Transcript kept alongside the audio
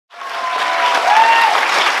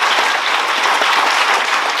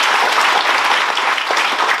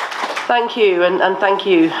Thank you, and thank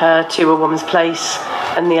you to A Woman's Place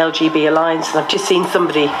and the LGB Alliance. And I've just seen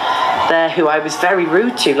somebody there who I was very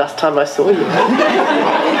rude to last time I saw you.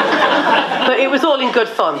 But it was all in good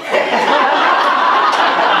fun.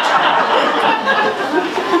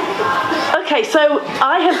 Okay, so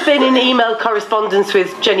I have been in email correspondence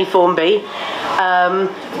with Jenny Formby,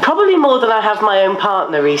 probably more than I have my own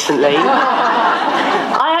partner recently.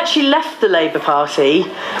 I actually left the Labour Party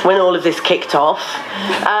when all of this kicked off,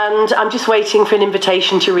 and I'm just waiting for an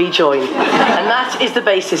invitation to rejoin. And that is the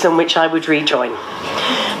basis on which I would rejoin.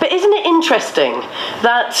 But isn't it interesting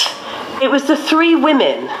that it was the three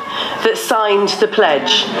women that signed the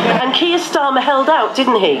pledge, and Keir Starmer held out,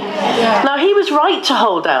 didn't he? Yeah. Now, he was right to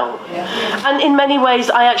hold out, and in many ways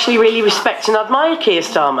I actually really respect and admire Keir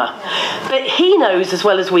Starmer. But he knows as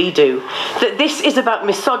well as we do that this is about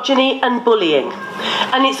misogyny and bullying,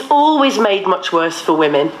 and it's always made much worse for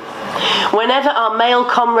women. Whenever our male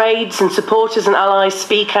comrades and supporters and allies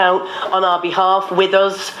speak out on our behalf with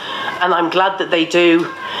us, and I'm glad that they do,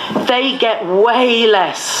 they get way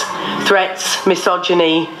less threats,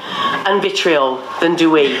 misogyny and vitriol than do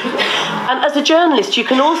we. And as a journalist, you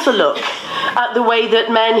can also look at the way that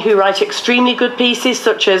men who write extremely good pieces,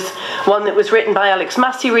 such as one that was written by Alex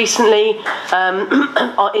Massey recently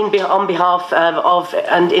on behalf of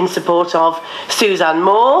and in support of Suzanne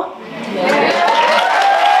Moore.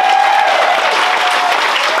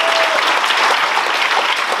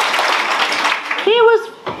 He was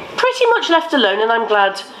pretty much left alone, and I'm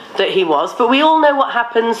glad that he was, but we all know what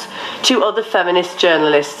happens to other feminist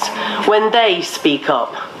journalists when they speak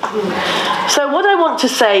up. So what I want to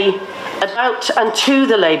say about and to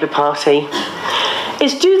the Labour Party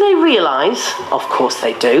is, do they realise, of course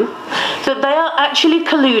they do, that they are actually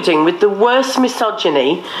colluding with the worst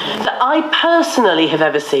misogyny that I personally have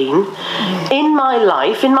ever seen in my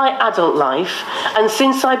life, in my adult life, and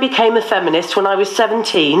since I became a feminist when I was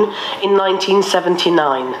 17 in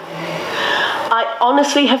 1979. I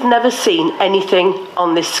honestly have never seen anything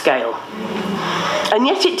on this scale. And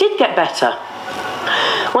yet it did get better.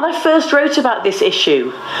 When I first wrote about this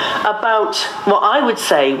issue, about what I would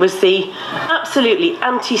say was the absolutely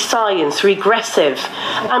anti-science, regressive,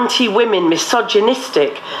 anti-women,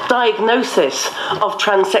 misogynistic diagnosis of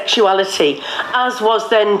transsexuality, as was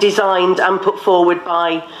then designed and put forward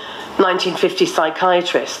by 1950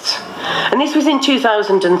 psychiatrists. And this was in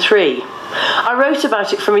 2003. I wrote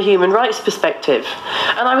about it from a human rights perspective,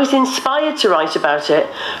 and I was inspired to write about it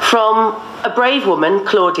from a brave woman,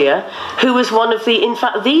 Claudia, who was one of the, in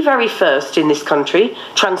fact, the very first in this country,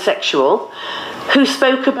 transsexual, who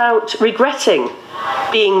spoke about regretting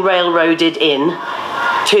being railroaded in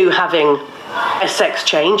to having a sex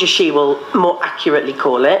change, as she will more accurately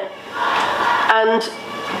call it. And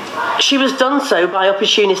she was done so by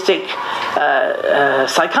opportunistic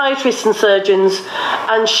psychiatrists and surgeons,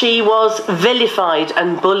 and she was vilified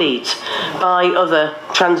and bullied by other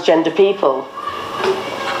transgender people.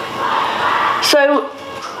 So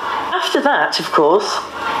after that, of course,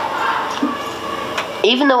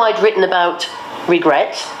 even though I'd written about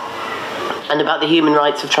regret and about the human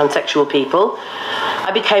rights of transsexual people,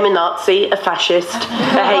 I became a Nazi, a fascist,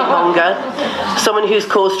 a hate monger, someone who's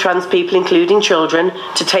caused trans people, including children,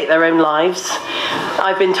 to take their own lives.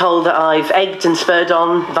 I've been told that I've egged and spurred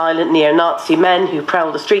on violent neo-Nazi men who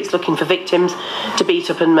prowl the streets looking for victims to beat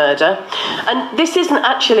up and murder. And this isn't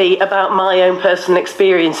actually about my own personal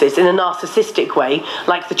experiences in a narcissistic way,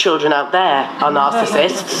 like the children out there are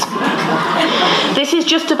narcissists. This is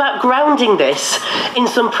just about grounding this in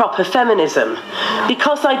some proper feminism,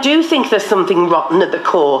 because I do think there's something rotten at the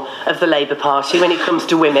core of the Labour Party when it comes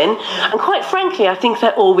to women, and quite frankly I think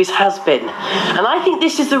there always has been. And I think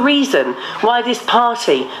this is the reason why this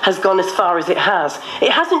party has gone as far as it has.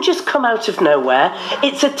 It hasn't just come out of nowhere,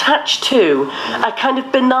 it's attached to a kind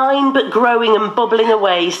of benign but growing and bubbling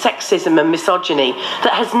away sexism and misogyny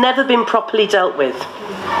that has never been properly dealt with.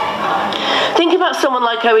 Think about someone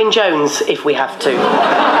like Owen Jones, if we have to.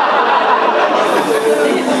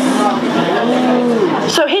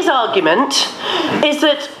 So his argument is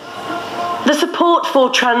that the support for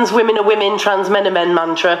trans women are women, trans men are men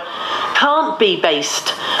mantra can't be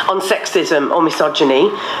based on sexism or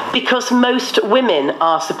misogyny, because most women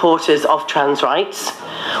are supporters of trans rights,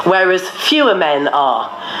 whereas fewer men are.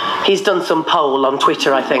 He's done some poll on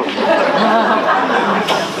Twitter, I think.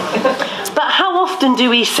 But how often do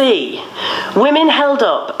we see women held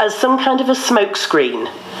up as some kind of a smokescreen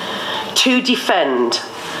to defend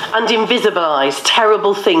and invisibilise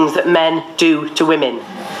terrible things that men do to women?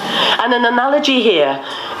 And an analogy here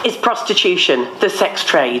is prostitution, the sex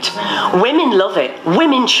trade. Women love it.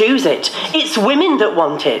 Women choose it. It's women that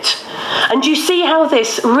want it. And you see how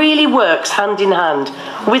this really works hand in hand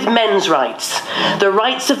with men's rights. The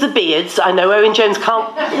rights of the beards. I know Owen Jones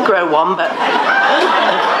can't grow one, but...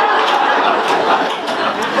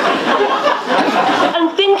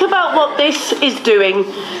 And think about what this is doing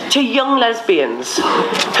to young lesbians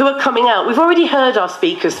who are coming out. We've already heard our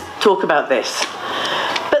speakers talk about this.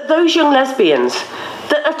 But those young lesbians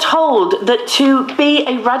that are told that to be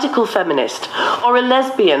a radical feminist or a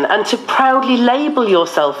lesbian and to proudly label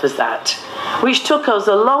yourself as that, which took us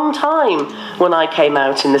a long time when I came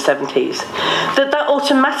out in the 70s, that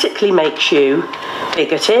automatically makes you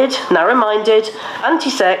bigoted, narrow-minded,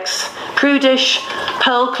 anti-sex, prudish,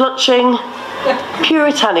 pearl-clutching,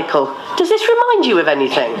 puritanical. Does this remind you of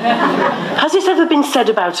anything? Has this ever been said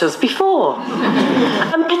about us before?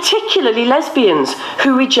 And particularly lesbians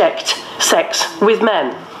who reject sex with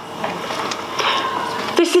men.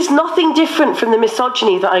 This is nothing different from the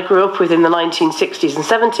misogyny that I grew up with in the 1960s and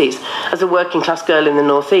 70s as a working class girl in the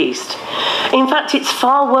Northeast. In fact, it's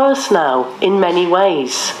far worse now in many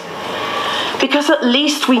ways. Because at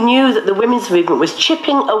least we knew that the women's movement was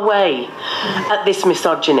chipping away at this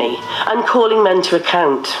misogyny and calling men to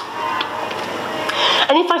account.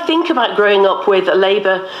 And if I think about growing up with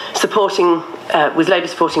Labour supporting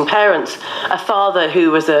parents, a father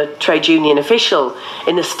who was a trade union official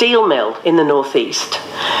in a steel mill in the Northeast,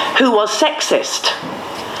 who was sexist,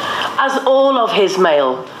 as all of his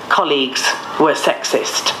male colleagues were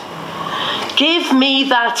sexist. Give me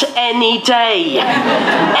that any day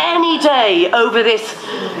over this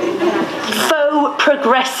faux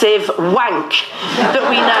progressive wank that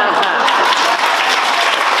we now have.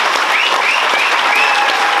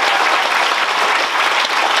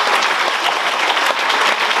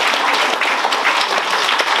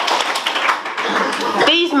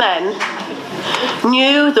 These men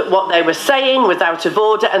knew that what they were saying was out of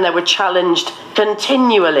order and they were challenged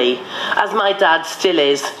continually, as my dad still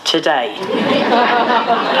is today.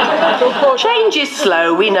 Change is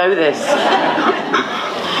slow, we know this.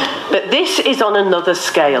 But this is on another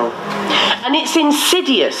scale. And it's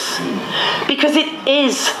insidious because it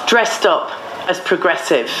is dressed up as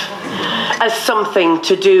progressive, as something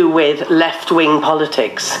to do with left-wing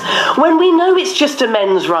politics, when we know it's just a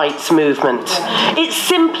men's rights movement. It's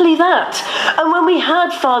simply that. And when we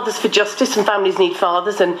had Fathers for Justice and Families Need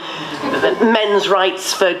Fathers and men's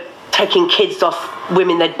rights for taking kids off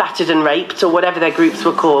women they'd battered and raped, or whatever their groups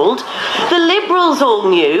were called, the Liberals all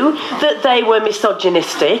knew that they were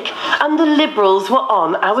misogynistic, and the Liberals were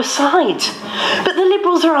on our side. But the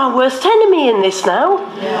Liberals are our worst enemy in this now.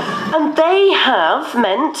 Yeah. And they have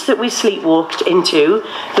meant that we've sleepwalked into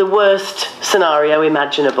the worst scenario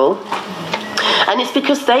imaginable. And it's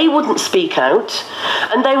because they wouldn't speak out,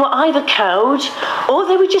 and they were either cowed, or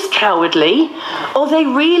they were just cowardly, or they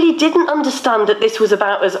really didn't understand that this was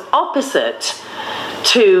about as opposite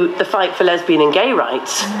to the fight for lesbian and gay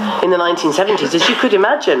rights in the 1970s as you could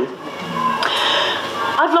imagine.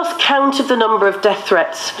 I've lost count of the number of death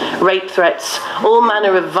threats, rape threats, all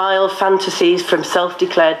manner of vile fantasies from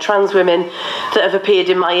self-declared trans women that have appeared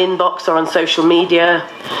in my inbox or on social media.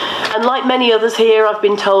 And like many others here, I've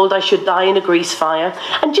been told I should die in a grease fire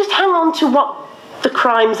and just hang on to what the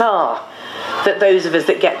crimes are that those of us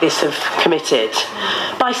that get this have committed,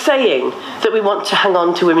 by saying that we want to hang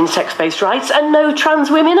on to women's sex-based rights and no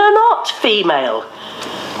trans women are not female.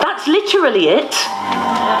 That's literally it.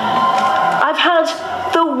 I've had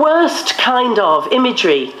the worst kind of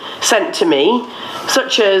imagery sent to me,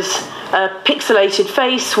 such as a pixelated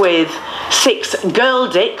face with 6 girl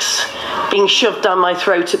dicks being shoved down my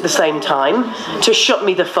throat at the same time to shut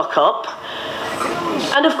me the fuck up.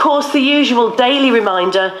 And of course the usual daily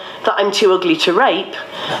reminder that I'm too ugly to rape,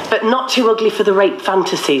 but not too ugly for the rape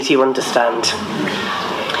fantasies, you understand.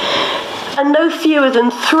 And no fewer than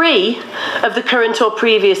 3 of the current or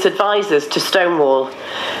previous advisors to Stonewall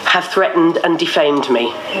have threatened and defamed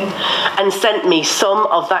me and sent me some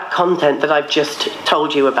of that content that I've just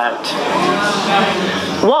told you about.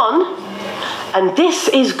 One, and this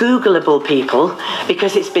is Googleable, people,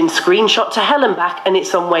 because it's been screenshot to hell and back and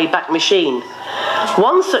it's on Wayback Machine.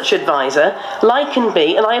 One such advisor likened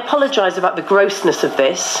me, and I apologise about the grossness of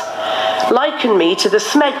this, likened me to the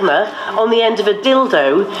smegma on the end of a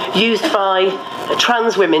dildo used by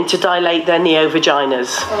trans women to dilate their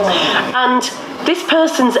neo-vaginas. And this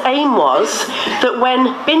person's aim was that when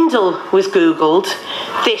Bindel was Googled,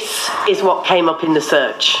 this is what came up in the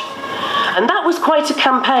search. And that was quite a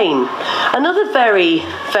campaign. Another very,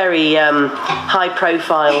 very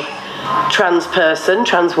high-profile trans person,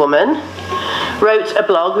 trans woman, wrote a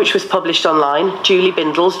blog which was published online, Julie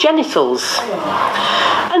Bindel's Genitals.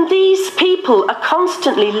 And these people are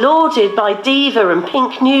constantly lauded by Diva and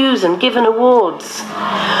Pink News and given awards.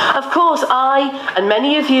 Of course, I and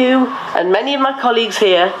many of you and many of my colleagues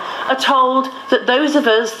here are told that those of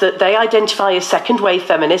us that they identify as second-wave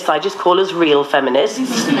feminists, I just call us real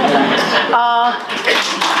feminists, are...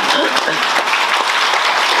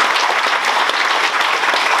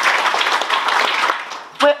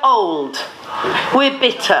 We're old, we're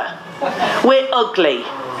bitter, we're ugly,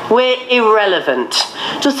 we're irrelevant.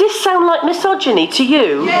 Does this sound like misogyny to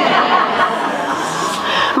you? Yeah.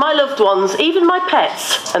 My loved ones, even my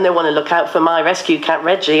pets, and they want to look out for my rescue cat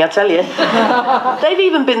Reggie, I tell you, they've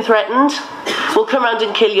even been threatened. We'll come round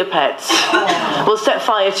and kill your pets. We'll set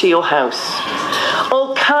fire to your house.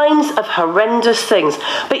 All kinds of horrendous things.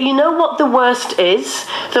 But you know what the worst is?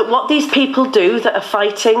 That what these people do that are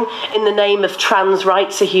fighting in the name of trans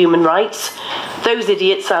rights or human rights, those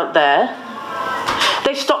idiots out there,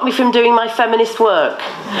 they've stopped me from doing my feminist work.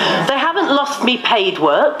 They haven't lost me paid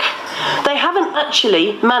work. They haven't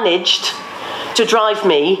actually managed to drive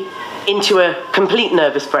me into a complete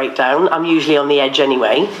nervous breakdown. I'm usually on the edge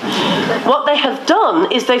anyway. What they have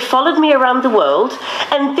done is they've followed me around the world,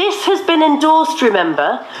 and this has been endorsed,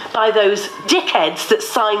 remember, by those dickheads that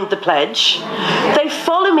signed the pledge. They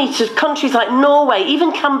follow me to countries like Norway,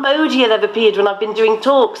 even Cambodia they've appeared when I've been doing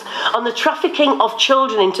talks on the trafficking of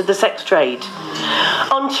children into the sex trade,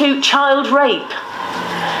 onto child rape,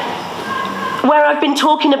 where I've been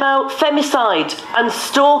talking about femicide and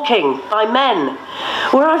stalking by men,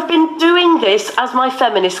 where I've been doing this as my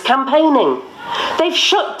feminist campaigning. They've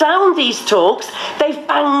shut down these talks, they've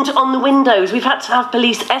banged on the windows, we've had to have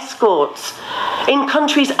police escorts in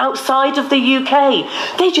countries outside of the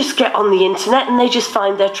UK. They just get on the internet and they just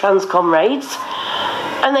find their trans comrades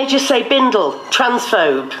and they just say Bindel,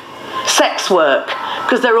 transphobe, sex work,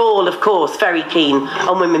 because they're all, of course, very keen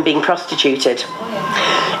on women being prostituted.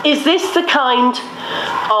 Is this the kind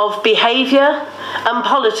of behaviour and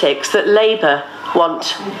politics that Labour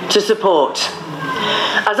want to support?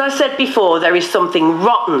 As I said before, there is something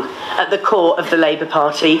rotten at the core of the Labour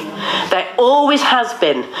Party. There always has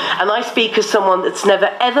been, and I speak as someone that's never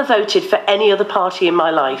ever voted for any other party in my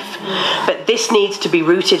life. But this needs to be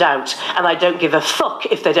rooted out, and I don't give a fuck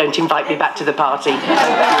if they don't invite me back to the party.